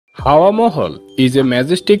Hawa Mahal is a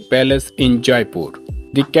majestic palace in Jaipur,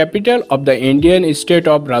 the capital of the Indian state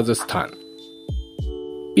of Rajasthan.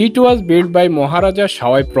 It was built by Maharaja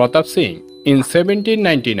Sawai Pratap Singh in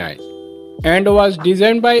 1799 and was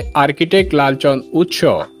designed by architect Lal Chand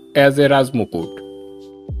Usta as a Rajmukut.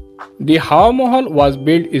 The Hawa Mahal was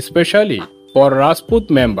built especially for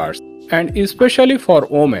Rajput members and especially for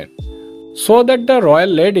women, so that the royal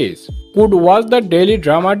ladies could watch the daily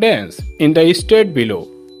drama dance in the estate below,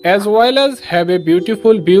 as well as have a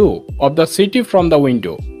beautiful view of the city from the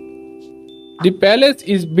window. The palace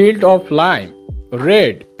is built of lime,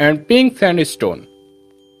 red and pink sandstone.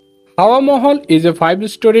 Hawa Mahal is a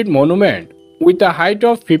 5-storied monument with a height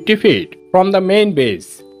of 50 feet from the main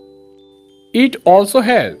base. It also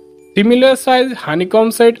has similar size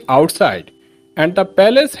honeycomb set outside, and the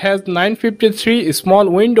palace has 953 small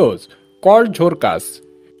windows called jhorkas.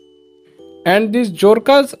 And these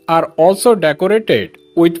jhorkas are also decorated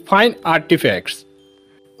with fine artifacts.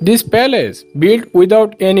 This palace built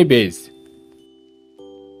without any base.